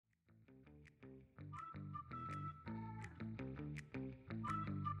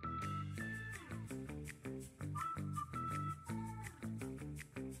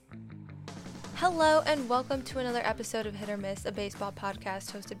Hello and welcome to another episode of Hit or Miss, a baseball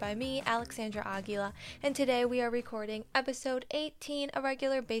podcast hosted by me, Alexandra Aguila, and today we are recording episode 18, a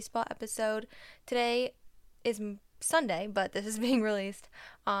regular baseball episode. Today is Sunday, but this is being released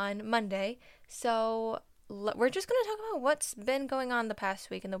on Monday, so we're just going to talk about what's been going on the past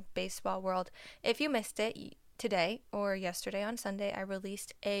week in the baseball world. If you missed it, today or yesterday on Sunday, I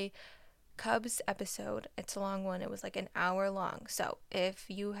released a Cubs episode. It's a long one. It was like an hour long, so if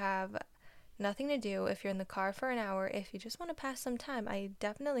you have nothing to do, if you're in the car for an hour, if you just want to pass some time, I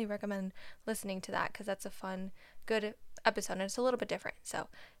definitely recommend listening to that because that's a fun, good episode and it's a little bit different. So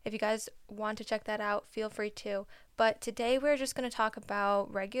if you guys want to check that out, feel free to. But today we're just going to talk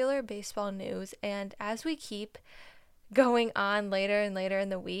about regular baseball news, and as we keep going on later and later in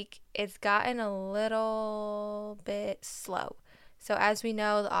the week, it's gotten a little bit slow. So as we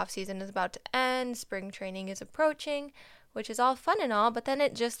know, the off season is about to end, spring training is approaching, which is all fun and all, but then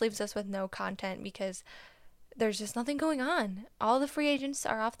it just leaves us with no content because there's just nothing going on. All the free agents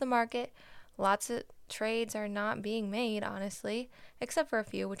are off the market. Lots of trades are not being made, honestly, except for a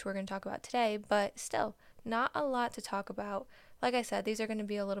few, which we're going to talk about today, but still, not a lot to talk about. Like I said, these are going to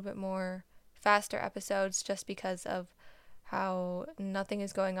be a little bit more faster episodes just because of how nothing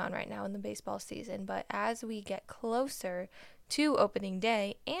is going on right now in the baseball season. But as we get closer to opening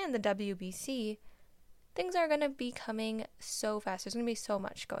day and the WBC, things are going to be coming so fast. There's going to be so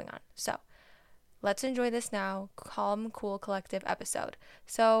much going on. So let's enjoy this now. Calm, cool, collective episode.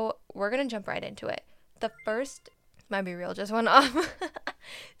 So we're going to jump right into it. The first, might be real, just went off.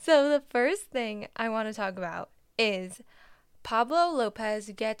 So the first thing I want to talk about is Pablo Lopez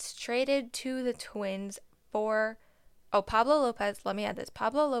gets traded to the Twins for, Pablo Lopez, let me add this.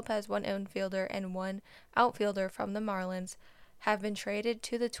 Pablo Lopez, one infielder and one outfielder from the Marlins, have been traded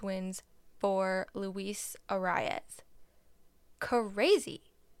to the Twins for Luis Arias. Crazy.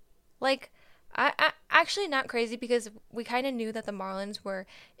 Like, I actually not crazy because we kind of knew that the Marlins were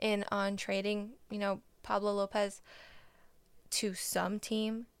in on trading, Pablo Lopez to some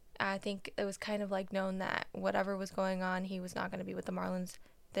team. I think it was kind of like known that whatever was going on, he was not going to be with the Marlins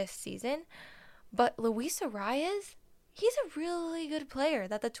this season. But Luis Arias, he's a really good player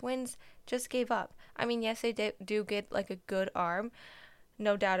that the Twins just gave up. I mean, yes, they do get like a good arm,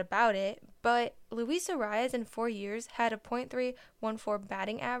 no doubt about it, but Luis Arias in 4 years had a .314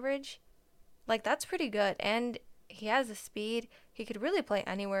 batting average. Like, that's pretty good, and he has the speed. He could really play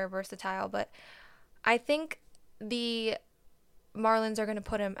anywhere, versatile, but I think the Marlins are going to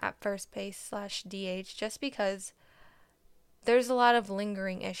put him at first base / DH just because there's a lot of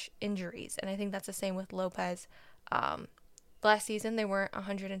lingering injuries, and I think that's the same with Lopez. Last season, they weren't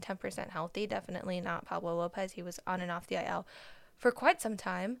 110% healthy, definitely not Pablo Lopez. He was on and off the IL for quite some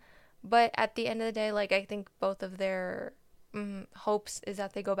time, but at the end of the day, like, I think both of their hopes is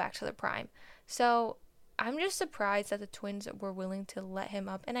that they go back to their prime. So I'm just surprised that the Twins were willing to let him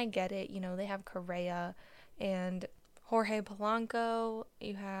up, and I get it. They have Correa and Jorge Polanco.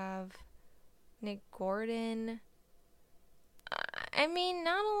 You have Nick Gordon. I mean,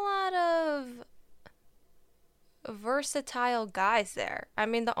 not a lot of versatile guys there. I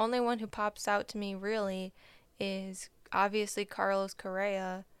mean, the only one who pops out to me really is obviously Carlos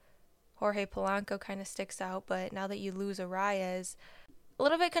Correa. Jorge Polanco kind of sticks out, but now that you lose Arias, a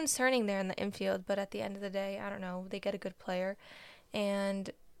little bit concerning there in the infield, but at the end of the day, I don't know, they get a good player,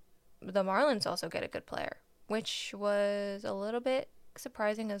 and the Marlins also get a good player, which was a little bit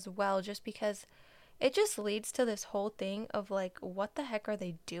surprising as well, just because it just leads to this whole thing of like, what the heck are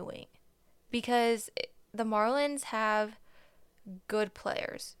they doing? Because the Marlins have good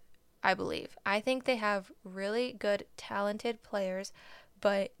players, I believe. I think they have really good, talented players,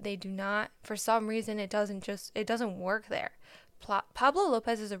 but they do not, for some reason, it doesn't work there. Pablo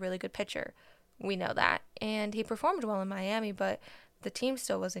Lopez is a really good pitcher. We know that. And he performed well in Miami, but the team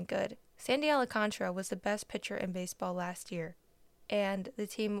still wasn't good. Sandy Alcantara was the best pitcher in baseball last year, and the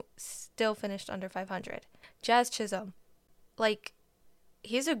team still finished under 500. Jazz Chisholm,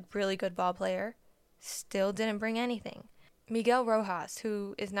 he's a really good ball player, still didn't bring anything. Miguel Rojas,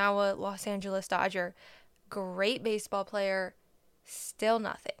 who is now a Los Angeles Dodger, great baseball player, still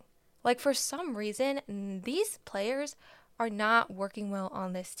nothing. For some reason, these players are not working well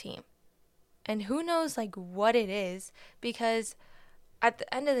on this team. And who knows, what it is, because at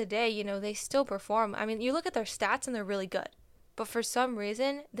the end of the day, they still perform. I mean, you look at their stats and they're really good. But for some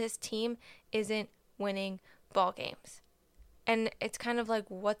reason, this team isn't winning ball games. And it's kind of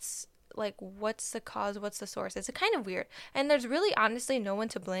what's the cause, what's the source? It's kind of weird. And there's really honestly no one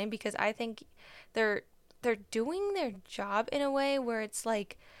to blame, because I think they're doing their job in a way where it's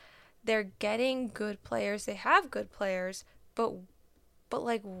they're getting good players. They have good players, but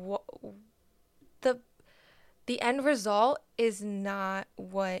the end result is not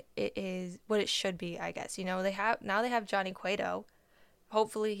what it should be, I guess. They have Johnny Cueto.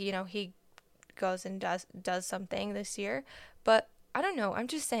 Hopefully, he goes and does something this year. But I don't know. I'm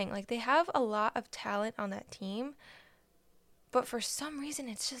just saying, like, they have a lot of talent on that team, but for some reason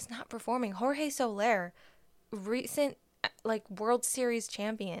it's just not performing. Jorge Soler, recent like World Series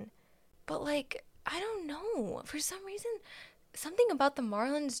champion. But like, I don't know. For some reason, something about the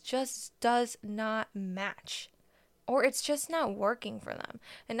Marlins just does not match. Or it's just not working for them.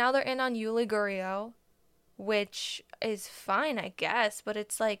 And now they're in on Yuli Gurriel, which is fine, I guess, but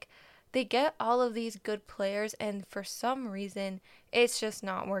it's like they get all of these good players and for some reason it's just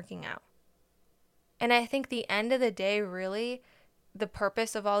not working out. And I think the end of the day, really, the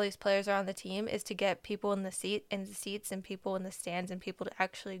purpose of all these players are on the team is to get people in the seats and people in the stands and people to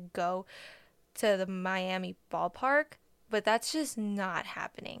actually go to the Miami ballpark. But that's just not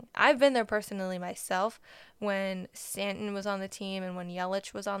happening. I've been there personally myself when Stanton was on the team and when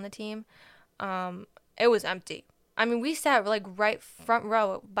Yelich was on the team. It was empty. I mean, we sat like right front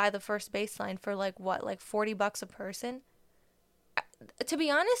row by the first baseline for like $40 a person. To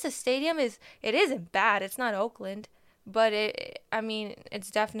be honest, the stadium isn't bad. It's not Oakland, but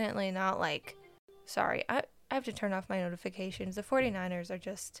it's definitely not like, sorry, I have to turn off my notifications. The 49ers are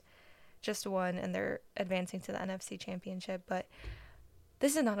just won and they're advancing to the NFC Championship, but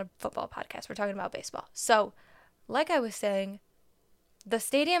this is not a football podcast. We're talking about baseball. So, like I was saying, the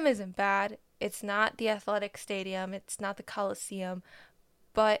stadium isn't bad. It's not the Athletic Stadium. It's not the Coliseum,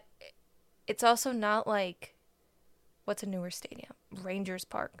 but it's also not like, what's a newer stadium? Rangers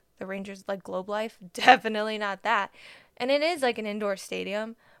Park. The Rangers, like Globe Life? Definitely not that. And it is like an indoor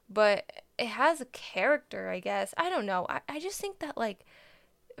stadium, but it has a character, I guess. I don't know. I just think that, like,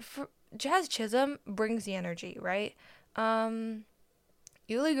 Jazz Chisholm brings the energy, right? Yuli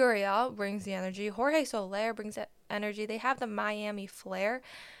Gurriel brings the energy. Jorge Soler brings that energy. They have the Miami flair,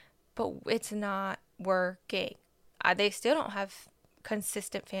 but it's not working. They still don't have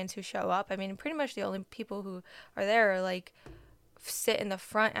consistent fans who show up. I mean, pretty much the only people who are there are like sit in the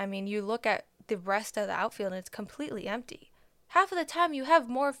front. I mean, you look at the rest of the outfield and it's completely empty. Half of the time you have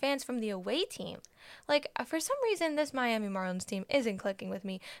more fans from the away team. Like, for some reason, this Miami Marlins team isn't clicking with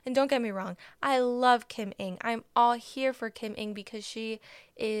me. And don't get me wrong, I love Kim Ng. I'm all here for Kim Ng because she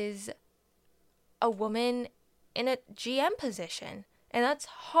is a woman in a GM position. And that's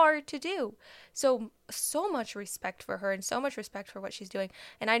hard to do. So much respect for her and so much respect for what she's doing.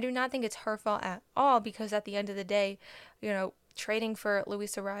 And I do not think it's her fault at all because at the end of the day, trading for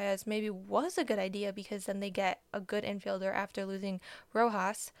Luis Arias maybe was a good idea because then they get a good infielder after losing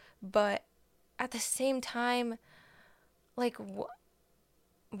Rojas. But at the same time, like,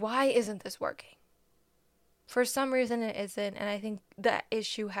 why isn't this working? For some reason it isn't, and I think that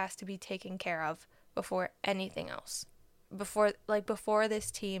issue has to be taken care of before anything else. Before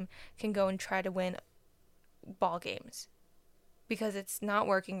this team can go and try to win ball games. Because it's not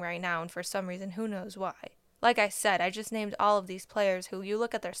working right now, and for some reason, who knows why. Like I said, I just named all of these players who you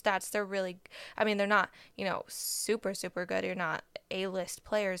look at their stats, they're really, I mean, they're not, super, super good. You're not A-list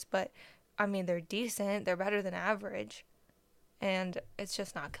players, but, I mean, they're decent. They're better than average. And it's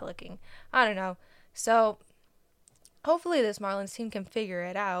just not clicking. I don't know. So, hopefully this Marlins team can figure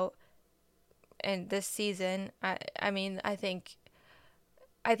it out. And this season, I think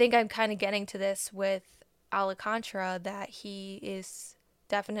I'm kind of getting to this with Alcantara, that he is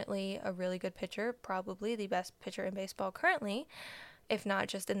definitely a really good pitcher, probably the best pitcher in baseball currently, if not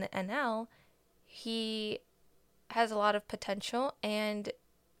just in the NL. He has a lot of potential, and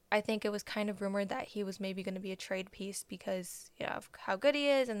I think it was kind of rumored that he was maybe going to be a trade piece because of how good he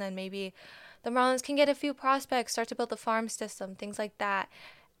is, and then maybe the Marlins can get a few prospects, start to build the farm system, things like that.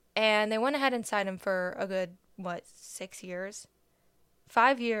 And they went ahead and signed him for a good, 6 years?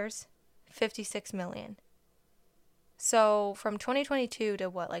 5 years, $56 million. So from 2022 to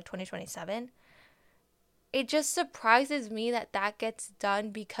 2027? It just surprises me that gets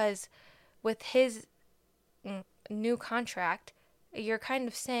done because with his new contract, you're kind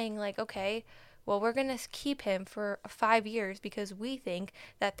of saying like, okay, well, we're going to keep him for 5 years because we think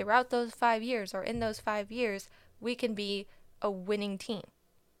that throughout those 5 years or in those 5 years, we can be a winning team.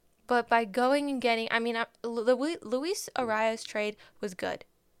 But by going and getting, the Luis Arias trade was good,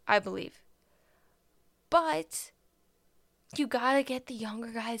 I believe. But you got to get the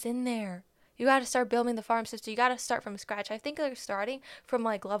younger guys in there. You got to start building the farm system. You got to start from scratch. I think they're starting from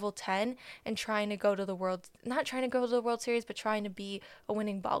level 10 and trying to go to the World, not trying to go to the World Series, but trying to be a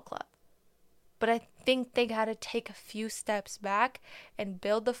winning ball club. But I think they got to take a few steps back and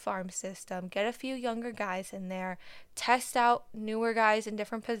build the farm system, get a few younger guys in there, test out newer guys in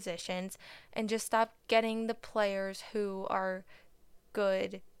different positions, and just stop getting the players who are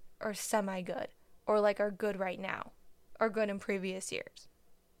good or semi-good or like are good right now or good in previous years.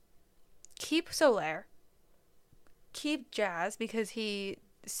 Keep Soler. Keep Jazz because he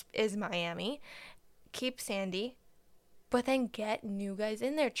is Miami. Keep Sandy. But then get new guys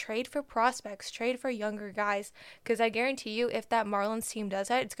in there. Trade for prospects. Trade for younger guys. Because I guarantee you, if that Marlins team does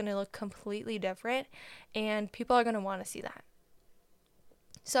that, it's going to look completely different. And people are going to want to see that.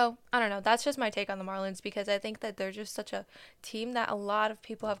 So, I don't know. That's just my take on the Marlins. Because I think that they're just such a team that a lot of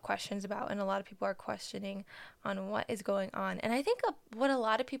people have questions about. And a lot of people are questioning on what is going on. And I think what a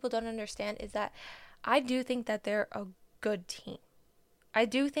lot of people don't understand is that I do think that they're a good team. I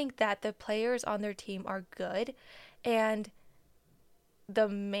do think that the players on their team are good. And the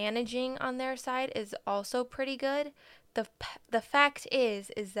managing on their side is also pretty good. The fact is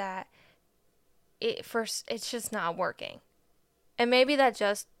that it's just not working. And maybe that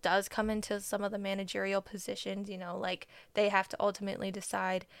just does come into some of the managerial positions, like they have to ultimately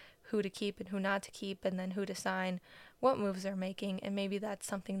decide who to keep and who not to keep, and then who to sign, what moves they're making, and maybe that's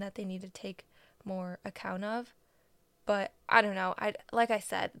something that they need to take more account of. But I don't know. Like I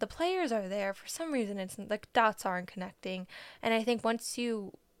said, the players are there. For some reason, it's like dots aren't connecting. And I think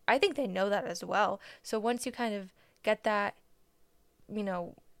I think they know that as well. So once you kind of get that,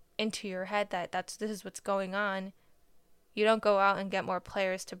 into your head that this is what's going on, you don't go out and get more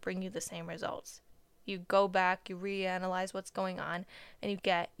players to bring you the same results. You go back, you reanalyze what's going on, and you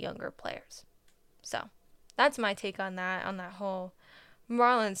get younger players. So that's my take on that whole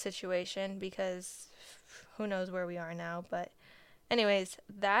Marlins situation, because who knows where we are now. But anyways,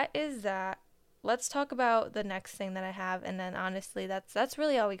 that is that. Let's talk about the next thing that I have, and then honestly that's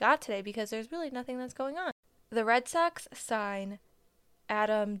really all we got today, because there's really nothing that's going on. The Red Sox sign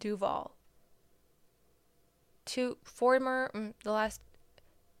Adam Duvall, the last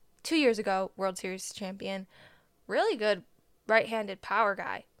 2 years ago World Series champion, really good right-handed power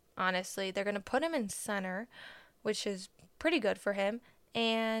guy. Honestly, they're going to put him in center, which is pretty good for him,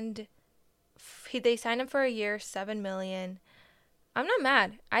 and they signed him for a year, $7 million. I'm not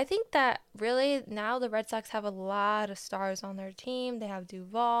mad. I think that really now the Red Sox have a lot of stars on their team. They have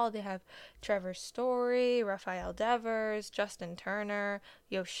Duvall, they have Trevor Story, Rafael Devers, Justin Turner,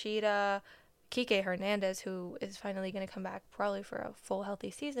 Yoshida, Kike Hernandez, who is finally going to come back probably for a full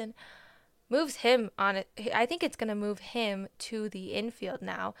healthy season. Moves him on it. I think it's going to move him to the infield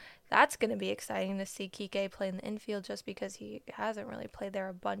now. That's going to be exciting to see Kike play in the infield, just because he hasn't really played there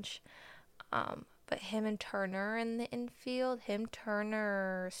a bunch. But him and Turner in the infield,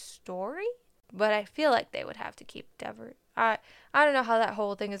 Turner, Story. But I feel like they would have to keep Devers. I don't know how that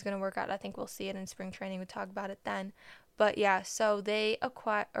whole thing is going to work out. I think we'll see it in spring training. We'll talk about it then. But yeah, so they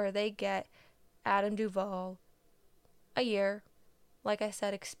get Adam Duvall, a year, like I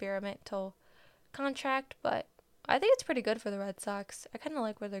said, experimental contract, but I think it's pretty good for the Red Sox. I kind of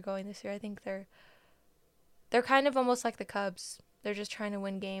like where they're going this year. I think they're kind of almost like the Cubs. They're just trying to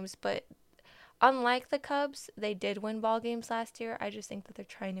win games, but unlike the Cubs, they did win ball games last year. I just think that they're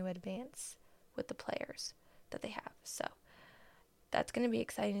trying to advance with the players that they have. So that's going to be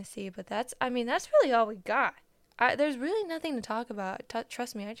exciting to see, but that's really all we got. There's really nothing to talk about.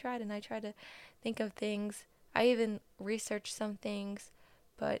 Trust me, I tried to think of things. I even researched some things,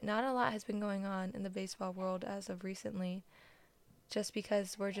 but not a lot has been going on in the baseball world as of recently, just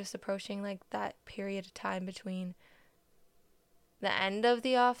because we're just approaching like that period of time between the end of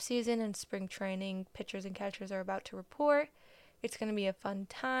the off season and spring training. Pitchers and catchers are about to report. It's going to be a fun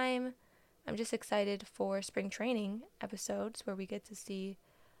time. I'm just excited for spring training episodes where we get to see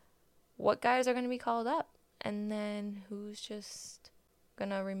what guys are going to be called up, and then who's just going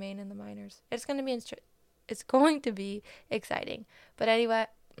to remain in the minors. It's going to be exciting. But anyways,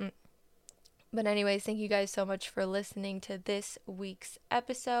 thank you guys so much for listening to this week's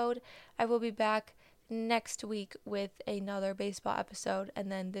episode. I will be back next week with another baseball episode,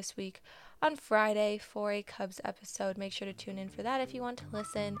 and then this week on Friday for a Cubs episode. Make sure to tune in for that if you want to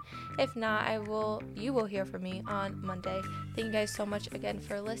listen. If not, you will hear from me on Monday. Thank you guys so much again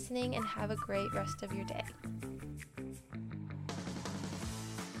for listening, and have a great rest of your day.